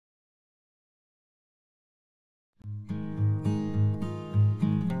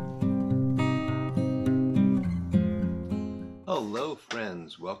Hello,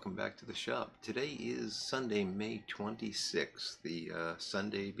 friends. Welcome back to the shop. Today is Sunday, May 26th, the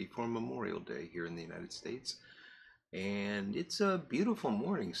Sunday before Memorial Day here in the United States. And it's a beautiful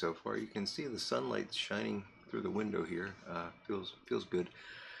morning so far. You can see the sunlight shining through the window here. Feels good.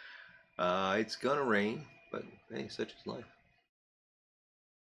 It's gonna rain, but hey, such is life.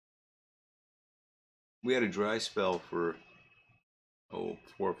 We had a dry spell for 4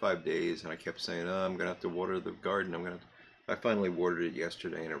 or 5 days, and I kept saying, "Oh, I'm gonna have to water the garden. I finally watered it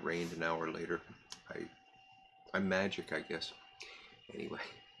yesterday, and it rained an hour later. I I'm magic, I guess. Anyway,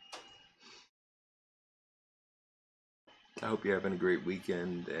 I hope you're having a great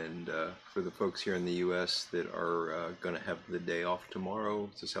weekend. And for the folks here in the U.S. that are going to have the day off tomorrow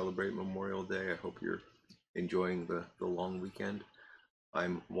to celebrate Memorial Day, I hope you're enjoying the long weekend.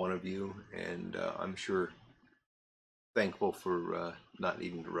 I'm one of you, and I'm sure thankful for not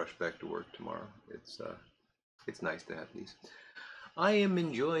needing to rush back to work tomorrow. It's nice to have these. I am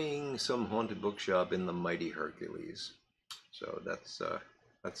enjoying some haunted bookshop in the mighty Hercules. So that's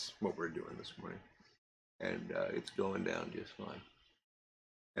what we're doing this morning, and it's going down just fine.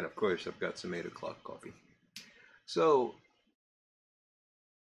 And of course, I've got some 8 o'clock coffee. So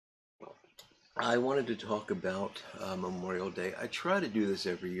I wanted to talk about Memorial Day. I try to do this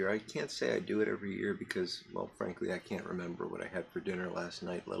every year. I can't say I do it every year because, well, frankly, I can't remember what I had for dinner last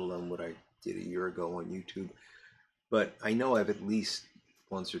night, let alone what I did a year ago on YouTube. But I know I've at least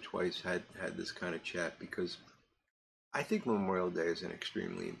once or twice had this kind of chat because I think Memorial Day is an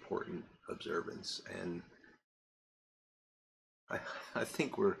extremely important observance, and I, I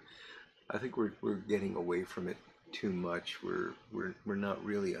think we're getting away from it too much. We're not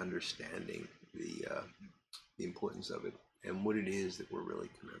really understanding the importance of it and what it is that we're really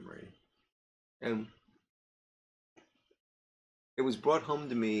commemorating. And it was brought home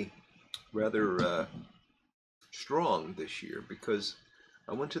to me rather strong this year because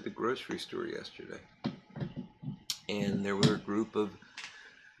I went to the grocery store yesterday, and there were a group of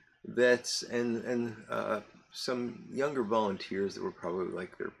vets and some younger volunteers that were probably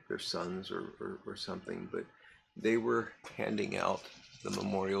like their sons or something, but they were handing out the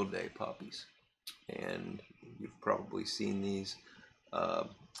Memorial Day poppies. And you've probably seen these. The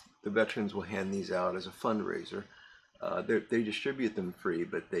veterans will hand these out as a fundraiser. They distribute them free,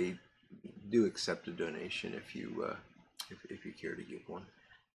 but they do accept a donation if you care to give one.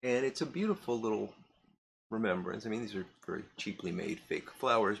 And it's a beautiful little remembrance. I mean, these are very cheaply made fake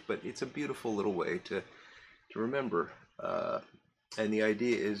flowers, but it's a beautiful little way to remember. And the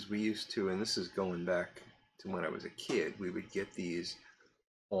idea is we used to, and this is going back to when I was a kid, we would get these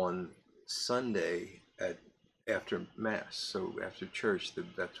on Sunday after Mass. So after church, the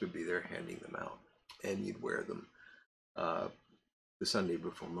vets would be there handing them out, and you'd wear them the Sunday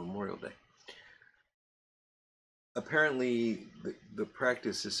before Memorial Day. Apparently, the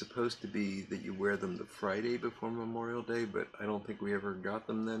practice is supposed to be that you wear them the Friday before Memorial Day, but I don't think we ever got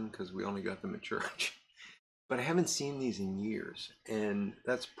them then because we only got them at church. But I haven't seen these in years, and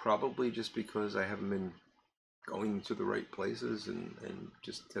that's probably just because I haven't been going to the right places and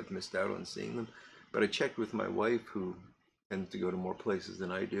just have missed out on seeing them. But I checked with my wife, who tends to go to more places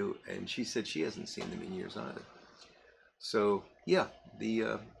than I do, and she said she hasn't seen them in years either. So yeah,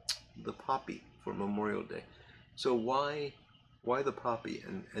 the poppy for Memorial Day. So why the poppy?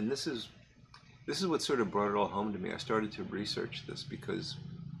 And this is what sort of brought it all home to me. I started to research this because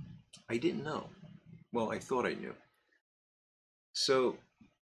I didn't know. Well, I thought I knew. So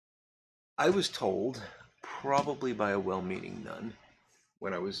I was told, probably by a well-meaning nun,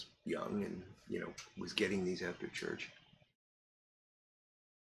 when I was young and was getting these after church.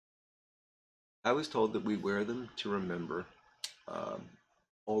 I was told that we wear them to remember um,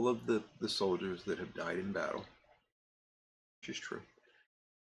 all of the soldiers that have died in battle, which is true.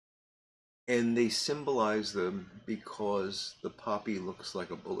 And they symbolize them because the poppy looks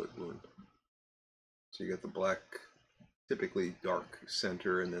like a bullet wound. So you got the black, typically dark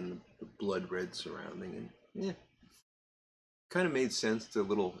center, and then the blood red surrounding, and yeah, kind of made sense to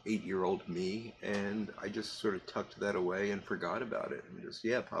little 8-year-old me, and I just sort of tucked that away and forgot about it, and just,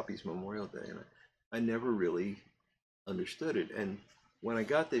 yeah, Poppy's Memorial Day, and I never really understood it. And when I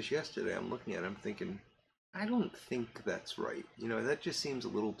got this yesterday, I'm looking at it, I'm thinking, I don't think that's right. That just seems a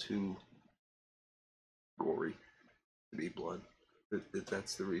little too gory, to be blunt,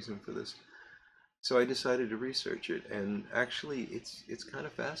 that's the reason for this. So I decided to research it, and actually it's kind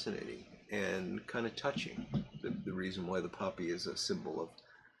of fascinating and kind of touching, the reason why the poppy is a symbol of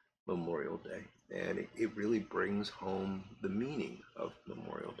Memorial Day. And it really brings home the meaning of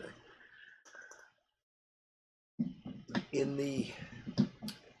Memorial Day. In the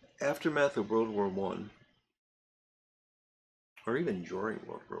aftermath of World War I, or even during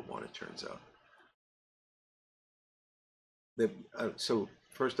World War One, it turns out. So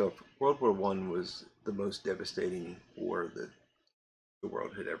first off, World War One was the most devastating war that the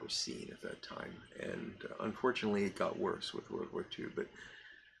world had ever seen at that time, and unfortunately, it got worse with World War Two. But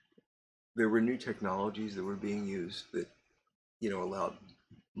there were new technologies that were being used that allowed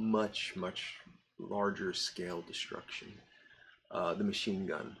much larger scale destruction. The machine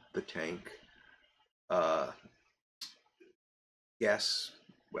gun, the tank, uh, gas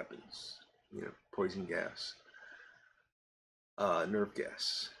weapons, poison gas, nerve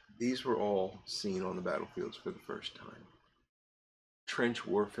gas. These were all seen on the battlefields for the first time. Trench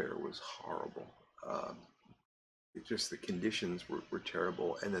warfare was horrible. Um, it just the conditions were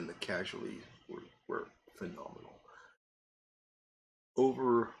terrible, and then the casualties were phenomenal.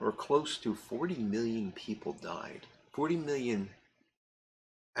 Over or close to 40 million people died. 40 million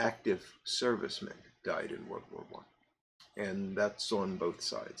active servicemen died in World War One, and that's on both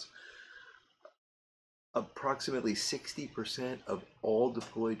sides. Approximately 60% of all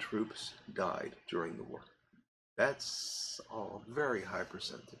deployed troops died during the war. That's a very high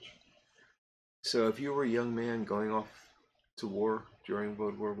percentage. So if you were a young man going off to war during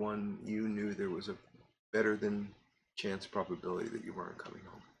World War One, you knew there was a better than chance probability that you weren't coming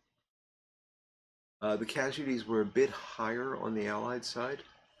home. The casualties were a bit higher on the Allied side.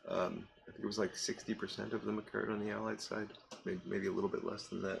 I think it was like 60% of them occurred on the Allied side, maybe a little bit less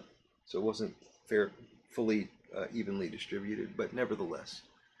than that. So it wasn't fully evenly distributed, but nevertheless,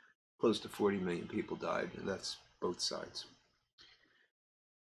 close to 40 million people died, and that's both sides.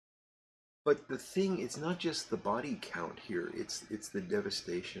 But the thing, it's not just the body count here, it's the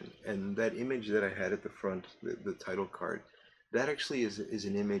devastation. And that image that I had at the front, the title card, that actually is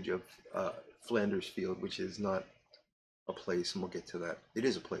an image of Flanders Field, which is not a place, and we'll get to that. It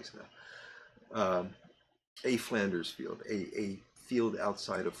is a place now. A Flanders Field, a field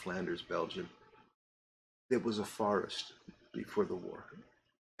outside of Flanders, Belgium. It was a forest before the war.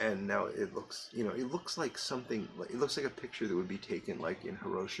 And now it looks like something, it looks like a picture that would be taken like in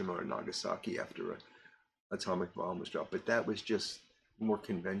Hiroshima or Nagasaki after an atomic bomb was dropped. But that was just more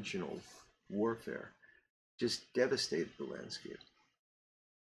conventional warfare, just devastated the landscape.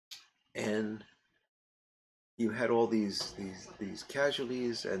 And you had all these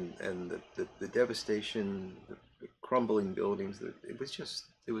casualties and the devastation, the crumbling buildings. That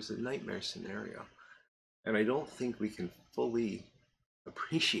it was a nightmare scenario, and I don't think we can fully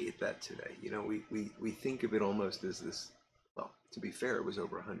appreciate that today. We think of it almost as this. Well, to be fair, it was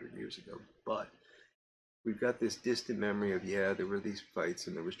over 100 years ago, but we've got this distant memory of there were these fights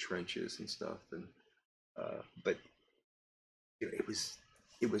and there was trenches and stuff, and but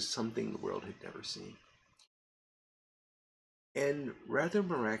it was something the world had never seen. And rather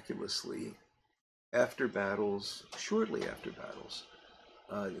miraculously, shortly after battles,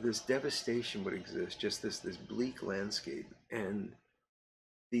 this devastation would exist, just this bleak landscape, and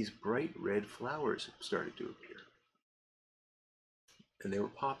these bright red flowers started to appear, and they were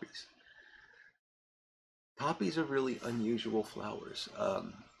poppies. Poppies are really unusual flowers.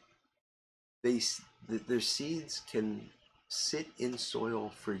 They their seeds can sit in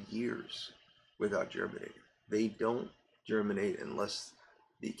soil for years without germinating. They don't germinate unless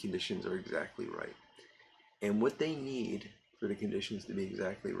the conditions are exactly right. And what they need for the conditions to be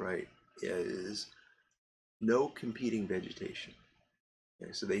exactly right is no competing vegetation.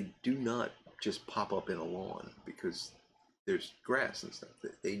 Okay, so they do not just pop up in a lawn because there's grass and stuff.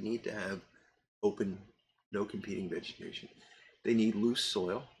 They need to have open, no competing vegetation. They need loose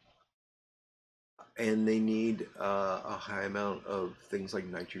soil, and they need a high amount of things like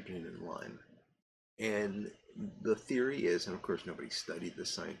nitrogen and lime. And the theory is, and of course nobody studied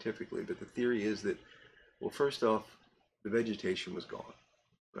this scientifically, but the theory is that, well, first off, the vegetation was gone,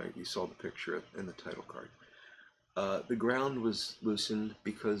 right? You saw the picture in the title card. The ground was loosened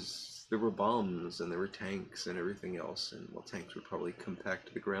because there were bombs and there were tanks and everything else. And well, tanks would probably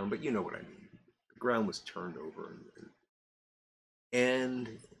compact the ground, but you know what I mean. The ground was turned over, and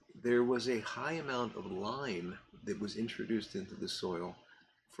there was a high amount of lime that was introduced into the soil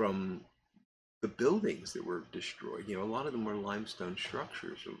from the buildings that were destroyed. A lot of them were limestone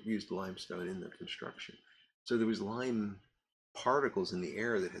structures, or used limestone in their construction. So there was lime particles in the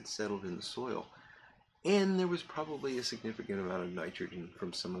air that had settled in the soil. And there was probably a significant amount of nitrogen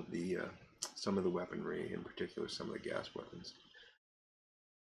from some of the weaponry, in particular some of the gas weapons.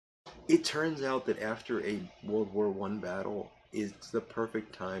 It turns out that after a World War One battle, it's the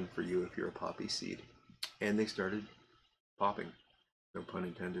perfect time for you if you're a poppy seed. And they started popping, no pun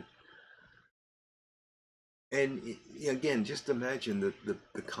intended. And again, just imagine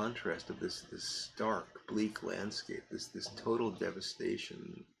the contrast of this stark, bleak landscape, this total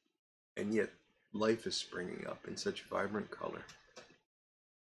devastation, and yet life is springing up in such vibrant color.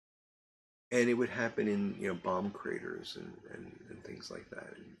 And it would happen in bomb craters and things like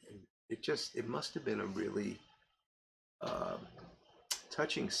that. And it must have been a really uh,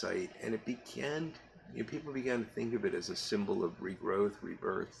 touching sight, and it began. People began to think of it as a symbol of regrowth,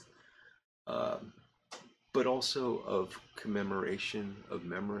 rebirth, um, but also of commemoration, of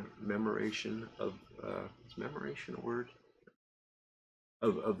memoration of is memoration a word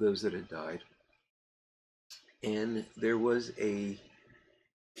of those that had died. And there was a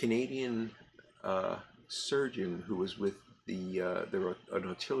Canadian surgeon who was with an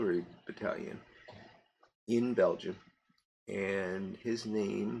artillery battalion in Belgium, and his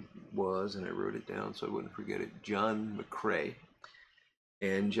name was, and I wrote it down so I wouldn't forget it, John McCrae.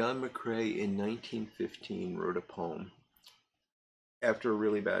 And John McCrae in 1915 wrote a poem after a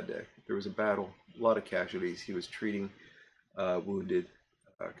really bad day. There was a battle, a lot of casualties. He was treating wounded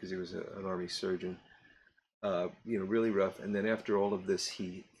because he was an army surgeon. Really rough. And then after all of this,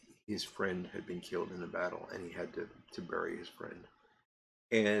 his friend had been killed in a battle, and he had to bury his friend.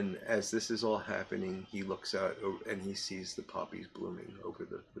 And as this is all happening, he looks out and he sees the poppies blooming over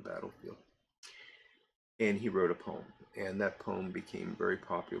the battlefield. And he wrote a poem, and that poem became very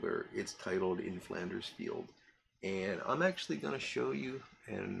popular. It's titled "In Flanders Field," and I'm actually going to show you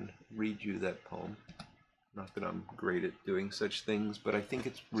and read you that poem. Not that I'm great at doing such things, but I think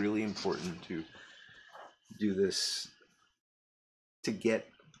it's really important to do this to get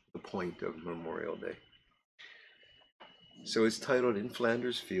the point of Memorial Day. So it's titled "In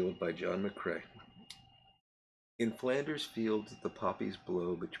Flanders Field" by John McCrae. In Flanders fields the poppies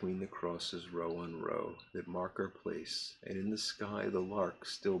blow between the crosses row on row that mark our place, and in the sky the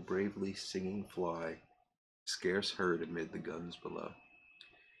larks still bravely singing fly, scarce heard amid the guns below.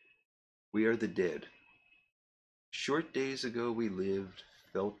 We are the dead. Short days ago we lived,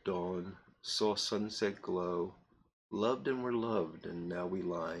 felt dawn, saw sunset glow, loved and were loved, and now we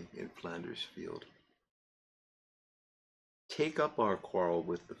lie in Flanders field. Take up our quarrel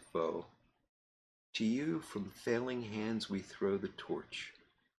with the foe. To you from failing hands we throw the torch.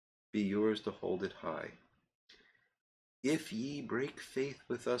 Be yours to hold it high. If ye break faith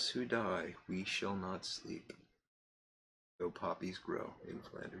with us who die, we shall not sleep, though poppies grow in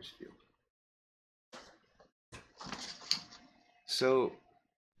Flanders field. So,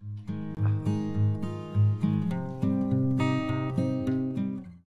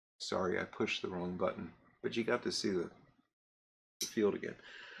 sorry, I pushed the wrong button, but you got to see the field again.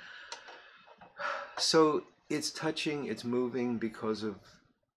 So it's touching, it's moving because of,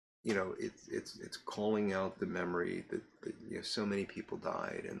 it's calling out the memory that so many people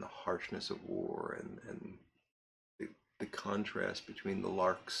died, and the harshness of war, and the contrast between the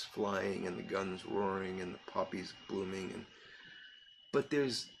larks flying and the guns roaring and the poppies blooming. But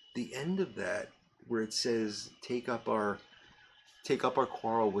there's the end of that where it says, take up our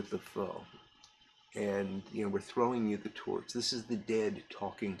quarrel with the foe. And we're throwing you the torch. This is the dead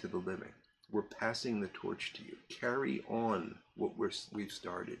talking to the living. We're passing the torch to you. Carry on what we've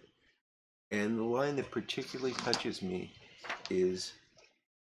started. And the line that particularly touches me is,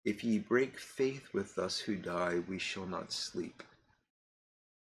 if ye break faith with us who die, we shall not sleep.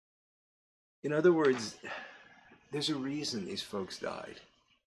 In other words, there's a reason these folks died.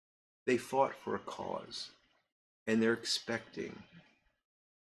 They fought for a cause, and they're expecting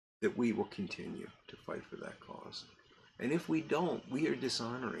that we will continue to fight for that cause. And if we don't, we are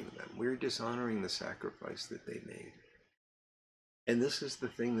dishonoring them. We're dishonoring the sacrifice that they made. And this is the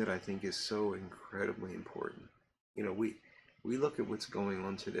thing that I think is so incredibly important. We look at what's going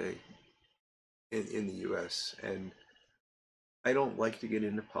on today in the US, and I don't like to get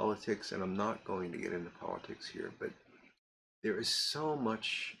into politics, and I'm not going to get into politics here, but there is so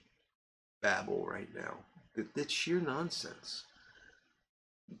much babble right now that's sheer nonsense,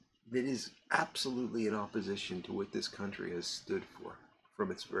 that is absolutely in opposition to what this country has stood for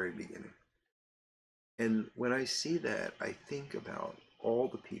from its very beginning. And when I see that, I think about all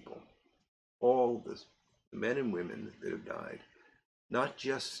the people, all the men and women that have died, not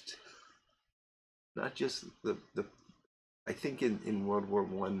just the I think in World War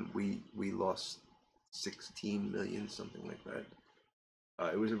I we lost 16 million, something like that.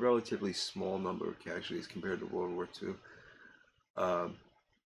 It was a relatively small number of casualties compared to World War II.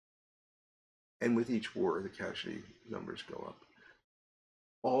 And with each war, the casualty numbers go up.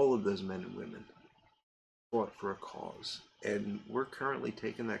 All of those men and women fought for a cause, and we're currently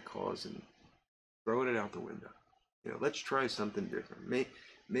taking that cause and throwing it out the window. Let's try something different.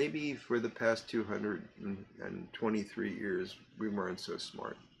 maybe for the past 223 years, we weren't so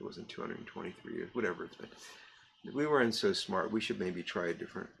smart. It wasn't 223 years, whatever it's been. We weren't so smart. We should maybe try a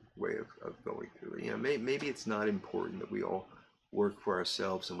different way of going through it. Maybe it's not important that we all work for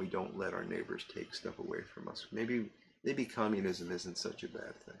ourselves and we don't let our neighbors take stuff away from us. Maybe communism isn't such a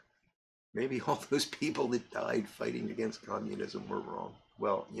bad thing. Maybe all those people that died fighting against communism were wrong.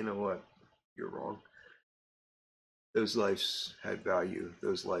 Well, you know what? You're wrong. Those lives had value.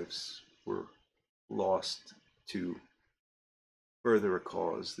 Those lives were lost to further a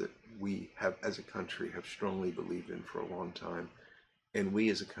cause that we have, as a country, have strongly believed in for a long time. And we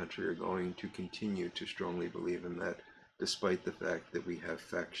as a country are going to continue to strongly believe in that, despite the fact that we have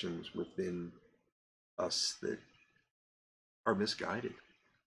factions within us that are misguided.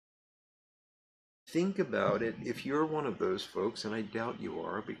 Think about it. If you're one of those folks, and I doubt you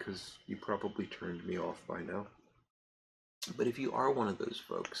are because you probably turned me off by now, but if you are one of those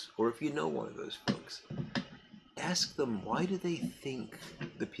folks, or if you know one of those folks, ask them, why do they think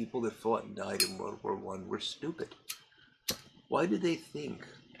the people that fought and died in World War I were stupid? Why do they think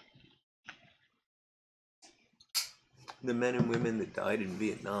the men and women that died in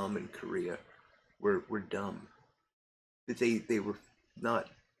Vietnam and Korea were dumb? That they were not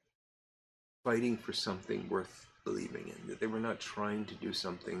fighting for something worth believing in, that they were not trying to do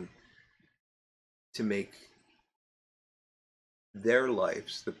something to make their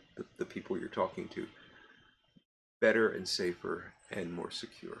lives, the people you're talking to, better and safer and more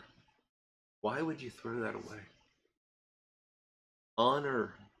secure. Why would you throw that away?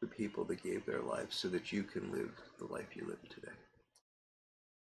 Honor the people that gave their lives so that you can live the life you live today.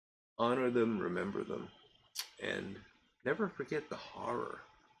 Honor them, remember them, and never forget the horror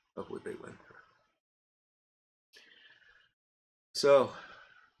of what they went through. So,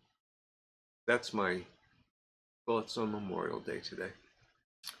 that's my thoughts on Memorial Day today.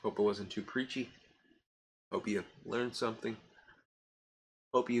 Hope it wasn't too preachy. Hope you learned something.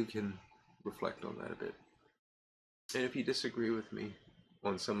 Hope you can reflect on that a bit. And if you disagree with me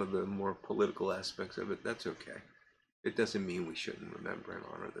on some of the more political aspects of it, that's okay. It doesn't mean we shouldn't remember and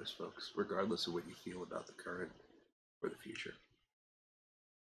honor those folks, regardless of what you feel about the current or the future.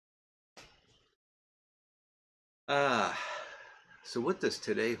 So what does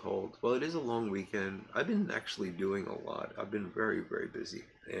today hold? Well, it is a long weekend. I've been actually doing a lot. I've been very, very busy.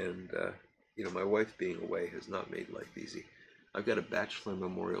 And, my wife being away has not made life easy. I've got a bachelor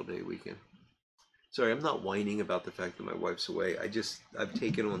Memorial Day weekend. Sorry, I'm not whining about the fact that my wife's away. I've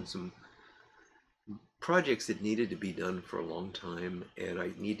taken on some projects that needed to be done for a long time, and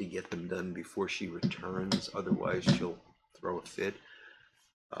I need to get them done before she returns. Otherwise, she'll throw a fit.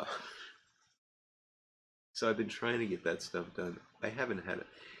 So I've been trying to get that stuff done. I haven't had it.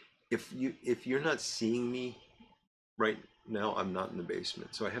 If you're not seeing me right now, I'm not in the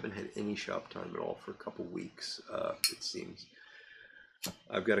basement, so I haven't had any shop time at all for a couple weeks. It seems.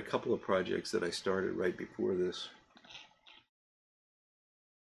 I've got a couple of projects that I started right before this,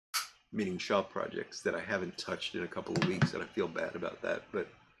 meaning shop projects that I haven't touched in a couple of weeks, and I feel bad about that. But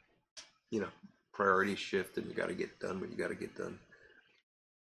priorities shift, and you got to get done what you got to get done.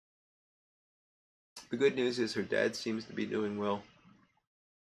 The good news is her dad seems to be doing well.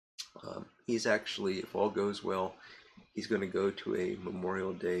 He's actually, if all goes well, he's going to go to a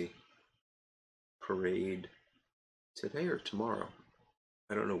Memorial Day parade today or tomorrow.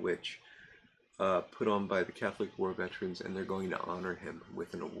 I don't know which. Put on by the Catholic War veterans, and they're going to honor him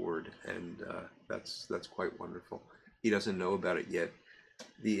with an award, and that's quite wonderful. He doesn't know about it yet.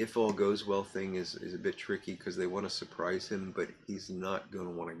 The if all goes well thing is a bit tricky because they want to surprise him, but he's not going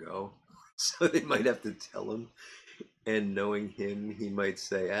to want to go. So they might have to tell him, and knowing him, he might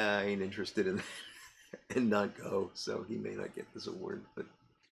say, I ain't interested in that, and not go. So he may not get this award, but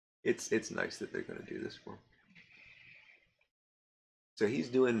it's nice that they're going to do this for him. So he's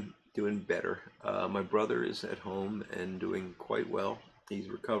doing better. My brother is at home and doing quite well. He's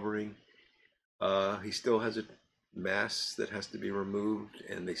recovering. He still has a mass that has to be removed,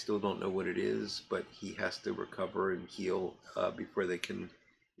 and they still don't know what it is, but he has to recover and heal before they can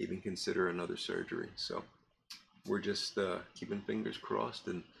even consider another surgery. So we're just keeping fingers crossed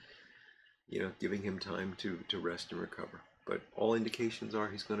and giving him time to rest and recover. But all indications are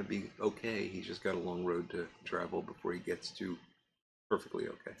he's going to be okay. He's just got a long road to travel before he gets to perfectly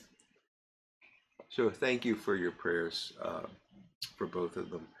okay. So thank you for your prayers for both of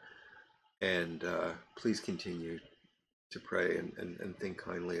them, and please continue to pray and think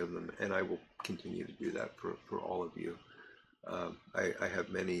kindly of them, and I will continue to do that for all of you. I have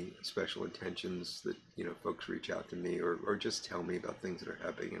many special intentions that folks reach out to me or just tell me about things that are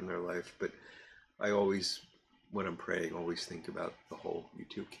happening in their life, but I always when I'm praying, always think about the whole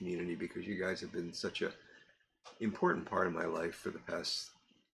YouTube community, because you guys have been such a important part of my life for the past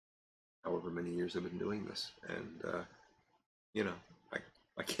however many years I've been doing this. And you know, I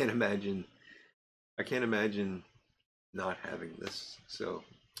I can't imagine not having this. So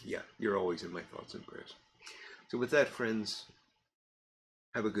yeah, you're always in my thoughts and prayers. So with that, friends,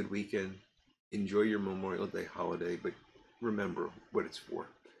 have a good weekend. Enjoy your Memorial Day holiday, but remember what it's for.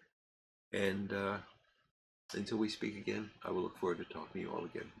 And until we speak again, I will look forward to talking to you all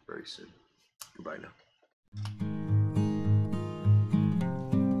again very soon. Goodbye now.